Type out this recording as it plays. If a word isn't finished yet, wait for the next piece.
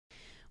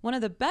One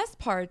of the best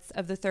parts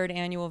of the third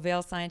annual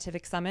Vail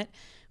Scientific Summit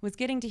was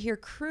getting to hear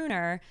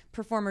crooner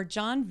performer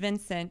John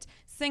Vincent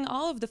sing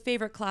all of the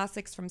favorite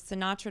classics from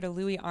Sinatra to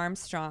Louis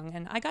Armstrong,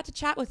 and I got to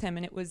chat with him,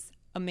 and it was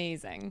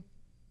amazing.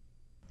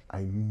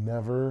 I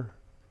never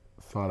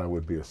thought I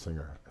would be a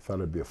singer. I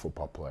thought I'd be a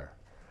football player.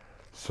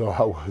 So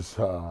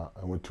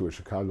I went to a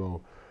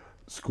Chicago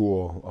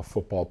school, a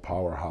football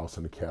powerhouse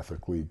in the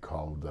Catholic League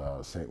called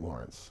St.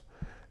 Lawrence.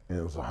 And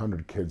it was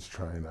 100 kids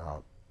trying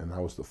out, and I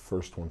was the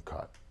first one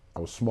cut. I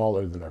was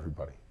smaller than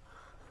everybody.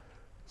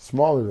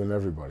 Smaller than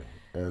everybody.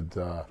 And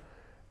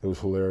it was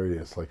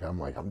hilarious.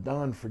 I'm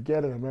done,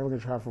 forget it, I'm never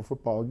gonna try for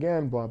football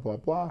again, blah, blah,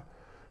 blah.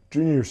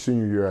 Junior,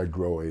 senior year, I'd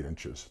grow 8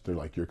 inches. They're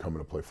like, you're coming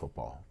to play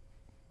football.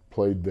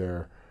 Played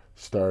there,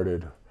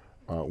 started,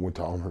 went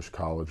to Elmhurst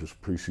College, was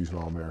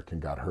preseason All-American,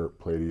 got hurt,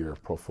 played a year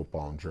of pro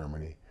football in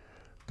Germany.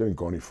 Didn't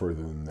go any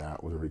further than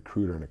that, was a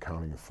recruiter in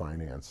accounting and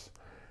finance.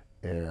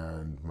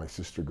 And my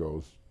sister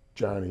goes,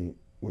 Johnny,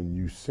 when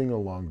you sing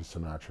along to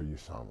Sinatra, you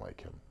sound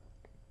like him.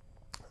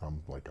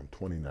 I'm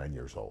 29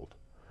 years old.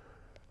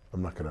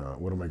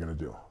 What am I gonna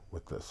do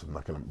with this? I'm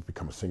not gonna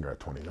become a singer at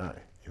 29.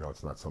 You know,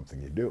 it's not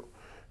something you do.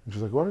 And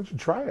she's like, why don't you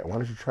try it? Why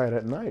don't you try it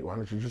at night? Why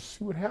don't you just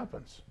see what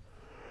happens?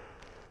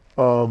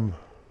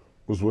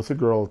 Was with a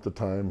girl at the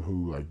time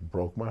who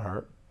broke my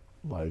heart.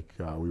 We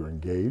were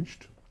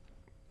engaged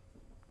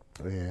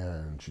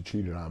and she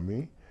cheated on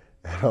me.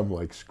 And I'm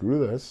like,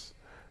 screw this.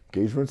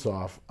 Engagement's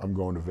off. I'm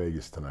going to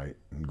Vegas tonight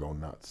and go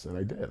nuts. And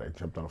I did. I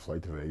jumped on a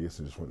flight to Vegas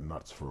and just went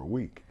nuts for a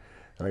week.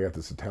 And I got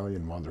this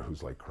Italian mother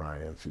who's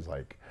crying. She's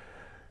like,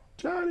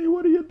 Johnny,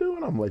 what are you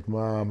doing? I'm like,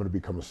 Mom, I'm going to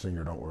become a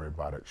singer. Don't worry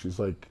about it. She's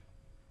like,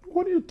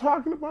 what are you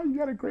talking about? You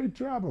got a great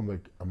job. I'm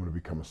like, I'm going to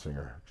become a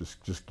singer.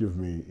 Just give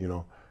me,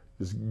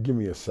 just give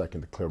me a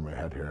second to clear my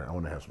head here. I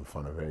want to have some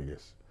fun in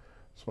Vegas.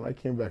 So when I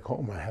came back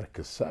home, I had a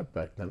cassette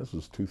back then. This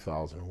was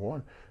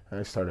 2001. And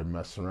I started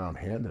messing around,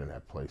 handing it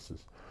at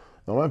places.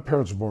 Now, my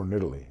parents were born in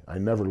Italy. I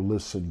never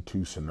listened to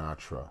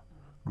Sinatra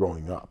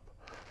growing up.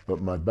 But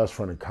my best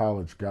friend in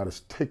college got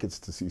us tickets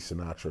to see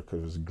Sinatra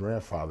because his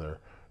grandfather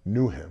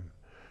knew him.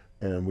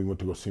 And we went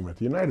to go see him at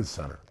the United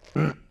Center.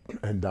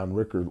 And Don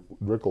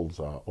Rickles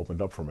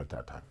opened up for him at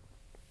that time.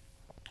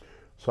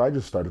 So I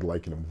just started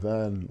liking him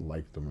then,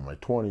 liked him in my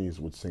 20s,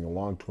 would sing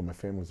along to him. My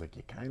family was like,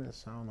 you kind of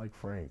sound like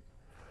Frank.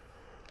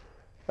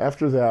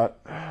 After that,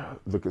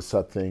 the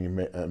cassette thing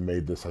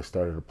made this. I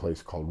started a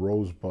place called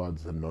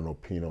Rosebuds and Nono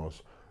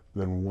Pinos.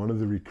 Then one of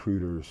the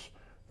recruiters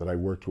that I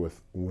worked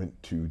with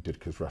went to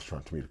Ditka's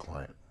restaurant to meet a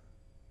client.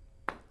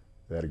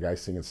 They had a guy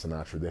singing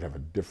Sinatra. They'd have a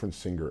different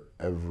singer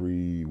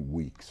every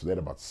week. So they had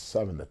about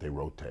 7 that they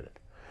rotated.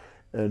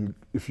 And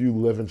if you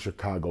live in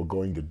Chicago,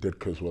 going to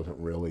Ditka's wasn't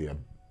really a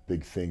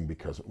big thing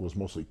because it was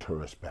mostly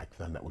tourists back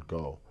then that would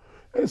go.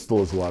 And it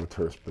still is a lot of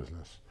tourist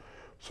business.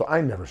 So I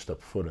never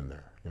stepped foot in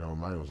there.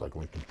 Mine was like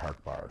Lincoln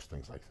Park bars,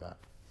 things like that.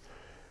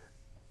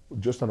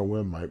 Just on a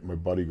whim, my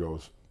buddy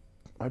goes,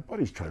 my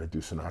buddy's trying to do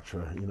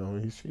Sinatra,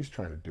 he's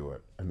trying to do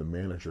it. And the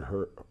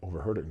manager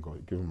overheard it and goes,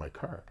 give him my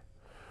card.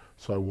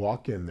 So I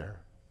walk in there,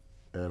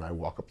 and I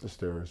walk up the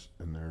stairs,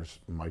 and there's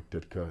Mike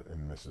Ditka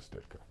and Mrs.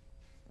 Ditka.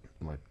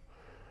 I'm like,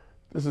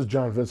 this is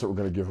John Vincent, we're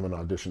gonna give him an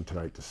audition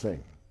tonight to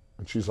sing.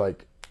 And she's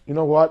like, you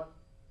know what?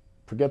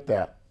 Forget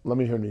that. Let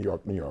me hear New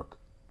York, New York.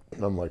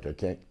 And I'm like, I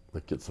can't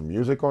get some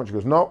music on? She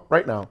goes, no,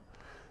 right now.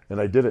 And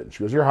I did it. And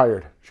she goes, you're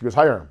hired. She goes,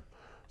 hire him.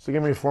 So they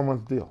gave me a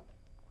 4-month deal.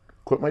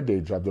 Quit my day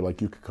job. They're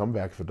like, you could come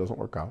back if it doesn't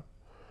work out.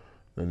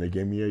 Then they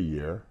gave me a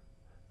year,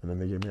 and then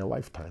they gave me a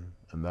lifetime.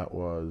 And that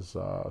was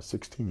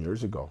 16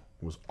 years ago.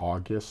 It was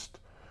August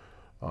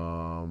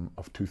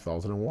of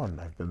 2001.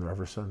 I've been there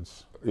ever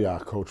since. Yeah,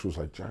 coach was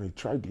like, Johnny,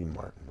 try Dean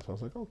Martin. So I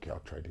was like, okay, I'll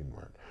try Dean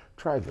Martin.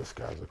 Try this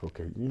guy. I was like,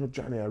 okay,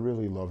 Johnny, I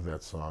really love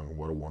that song,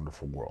 What a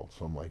Wonderful World.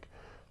 So I'm like,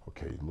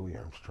 okay, Louis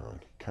Armstrong,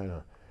 kind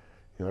of,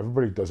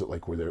 everybody does it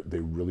where they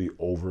really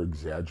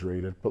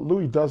over-exaggerate it, but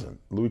Louis doesn't.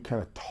 Louis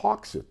kind of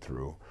talks it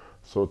through.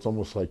 So it's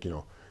almost like,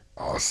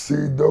 I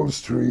see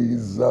those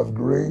trees of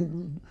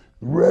green,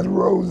 red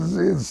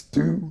roses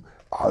too,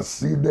 I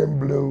see them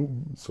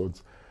bloom. So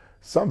it's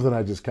something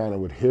I just kind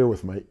of would hear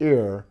with my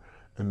ear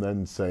and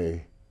then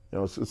say,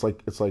 it's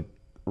like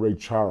Ray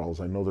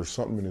Charles. I know there's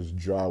something in his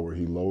jaw where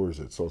he lowers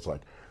it. So it's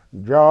like,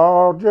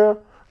 Georgia,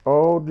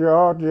 oh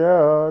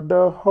Georgia,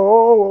 the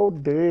whole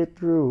day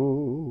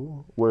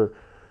through. Where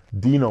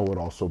Dino would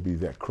also be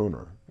that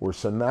crooner. Where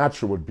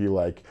Sinatra would be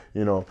like,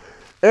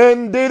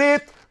 and did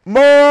it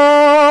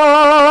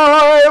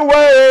my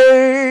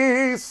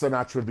way.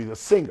 Sinatra would be the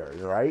singer,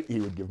 right? He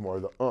would give more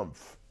of the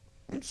oomph.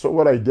 So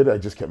what I did, I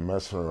just kept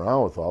messing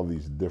around with all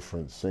these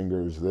different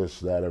singers, this,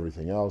 that,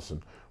 everything else,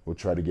 and we'll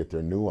try to get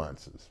their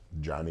nuances.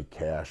 Johnny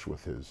Cash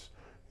with his,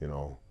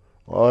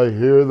 I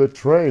hear the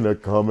train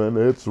a-coming,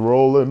 it's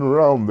rolling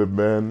round the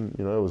bend.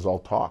 It was all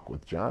talk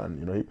with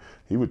John.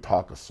 He would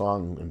talk a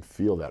song and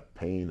feel that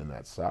pain and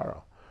that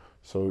sorrow.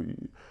 So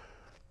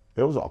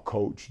it was all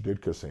Coach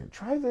Ditka saying,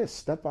 try this,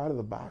 step out of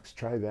the box,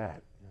 try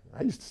that.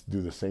 I used to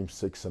do the same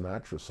 6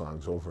 Sinatra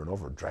songs over and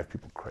over, drive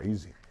people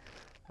crazy.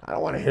 I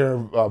don't want to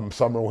hear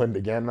Summer Wind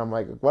again. And I'm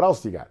like, what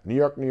else do you got? New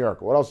York, New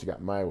York. What else you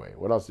got? My Way.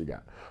 What else you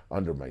got?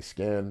 Under My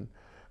Skin.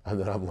 And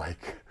then I'm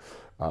like,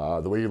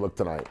 The Way You Look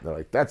Tonight. They're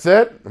like, that's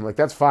it? I'm like,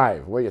 that's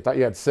 5. Wait, you thought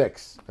you had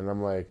 6. And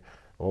I'm like,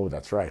 oh,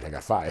 that's right. I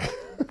got 5.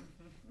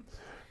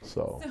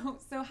 So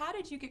how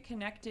did you get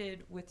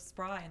connected with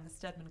Spry in the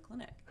Steadman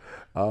Clinic?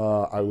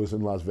 I was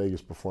in Las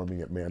Vegas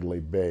performing at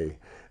Mandalay Bay.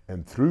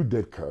 And through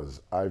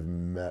Ditka's, I've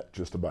met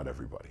just about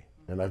everybody.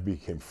 And I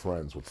became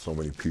friends with so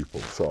many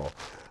people. So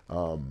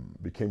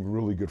became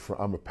really good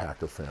friends. I'm a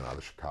Packer fan out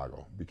of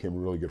Chicago. Became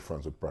really good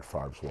friends with Brett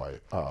Favre's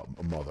wife,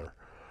 mother.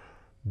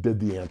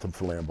 Did the anthem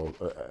for Lambeau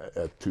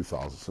at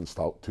 2000, since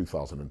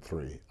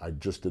 2003. I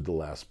just did the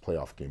last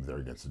playoff game there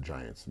against the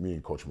Giants. Me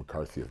and Coach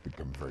McCarthy have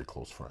become very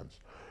close friends.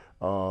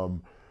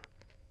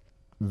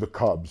 The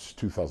Cubs,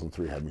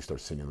 2003, had me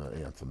start singing the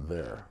anthem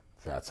there.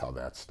 That's how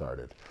that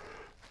started.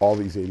 All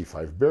these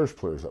 85 Bears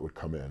players that would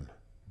come in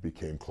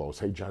became close.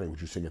 Hey, Johnny,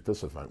 would you sing at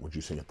this event? Would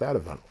you sing at that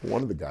event?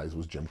 One of the guys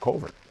was Jim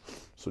Covert.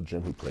 So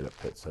Jim, who played at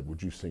Pitt, said,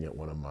 would you sing at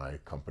one of my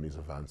company's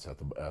events at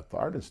the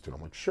Art Institute?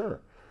 I'm like, sure.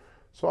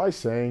 So I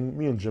sang.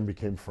 Me and Jim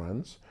became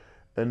friends.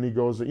 And he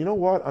goes, you know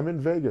what? I'm in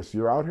Vegas.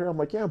 You're out here? I'm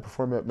like, yeah, I'm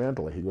performing at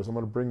Mandalay. He goes, I'm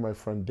going to bring my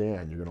friend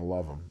Dan. You're going to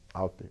love him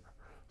out there.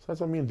 So that's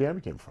how me and Dan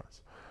became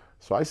friends.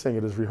 So I sang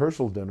at his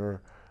rehearsal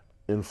dinner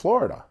in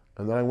Florida.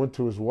 And then I went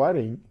to his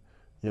wedding,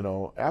 you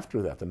know,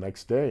 after that, the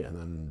next day. And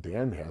then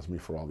Dan has me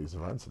for all these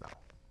events now.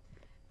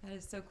 That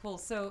is so cool.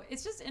 So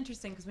it's just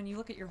interesting because when you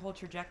look at your whole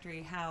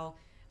trajectory, how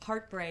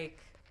heartbreak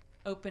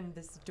opened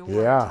this door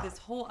to this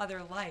whole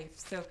other life.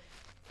 So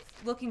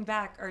looking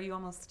back, are you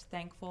almost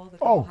thankful that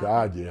Oh,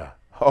 God, yeah.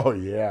 Oh,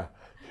 yeah.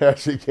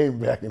 She came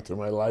back into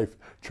my life,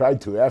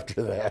 tried to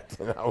after that,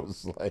 and I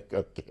was like,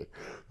 okay.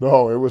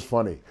 No, it was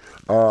funny.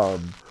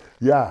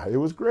 Yeah, it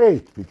was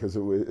great because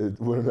it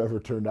would have never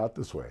turned out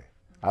this way.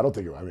 I don't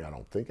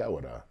think I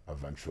would have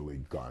eventually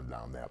gone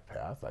down that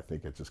path. I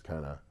think it just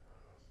kind of,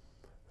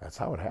 that's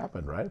how it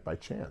happened, right? By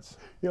chance.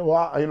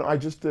 I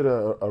just did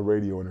a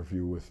radio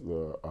interview with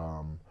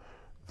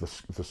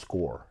the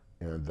Score.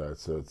 And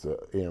it's an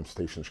AM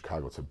station in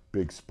Chicago. It's a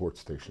big sports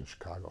station in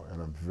Chicago.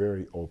 And I'm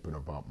very open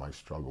about my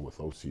struggle with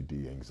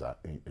OCD,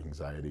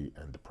 anxiety,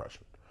 and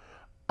depression.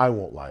 I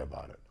won't lie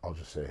about it. I'll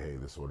just say, hey,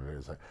 this is what it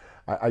is.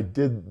 I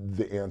did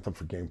the anthem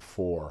for Game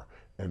 4,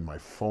 and my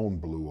phone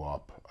blew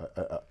up.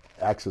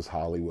 Access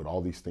Hollywood,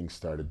 all these things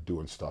started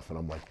doing stuff. And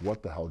I'm like,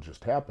 what the hell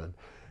just happened?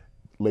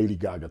 Lady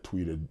Gaga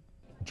tweeted,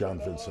 John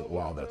Vincent,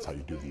 wow, that's how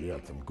you do the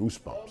anthem,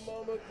 goosebumps.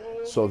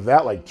 So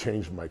that like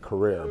changed my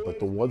career. But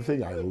the one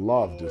thing I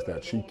loved is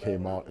that she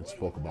came out and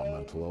spoke about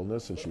mental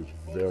illness, and she was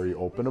very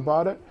open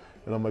about it.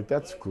 And I'm like,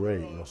 that's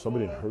great.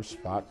 Somebody in her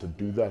spot to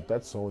do that,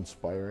 that's so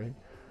inspiring.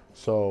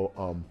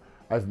 So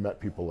I've met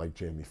people like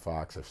Jamie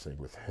Foxx. I've sang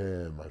with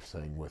him. I've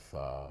sang with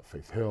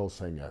Faith Hill,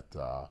 sang at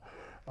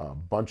a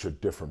bunch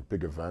of different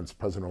big events.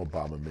 President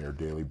Obama, Mayor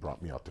Daley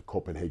brought me out to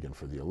Copenhagen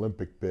for the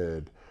Olympic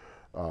bid.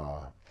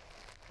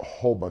 A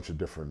whole bunch of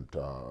different,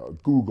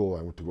 Google,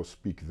 I went to go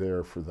speak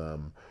there for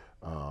them,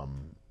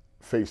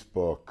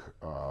 Facebook,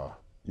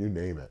 you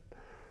name it.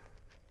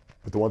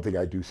 But the one thing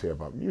I do say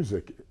about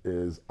music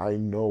is I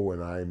know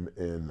when I'm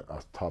in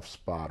a tough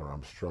spot or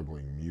I'm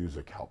struggling,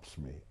 music helps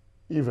me.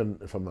 Even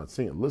if I'm not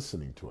singing,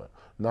 listening to it.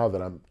 Now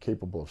that I'm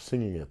capable of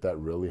singing it, that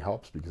really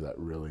helps because that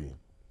really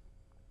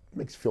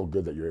makes you feel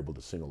good that you're able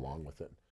to sing along with it.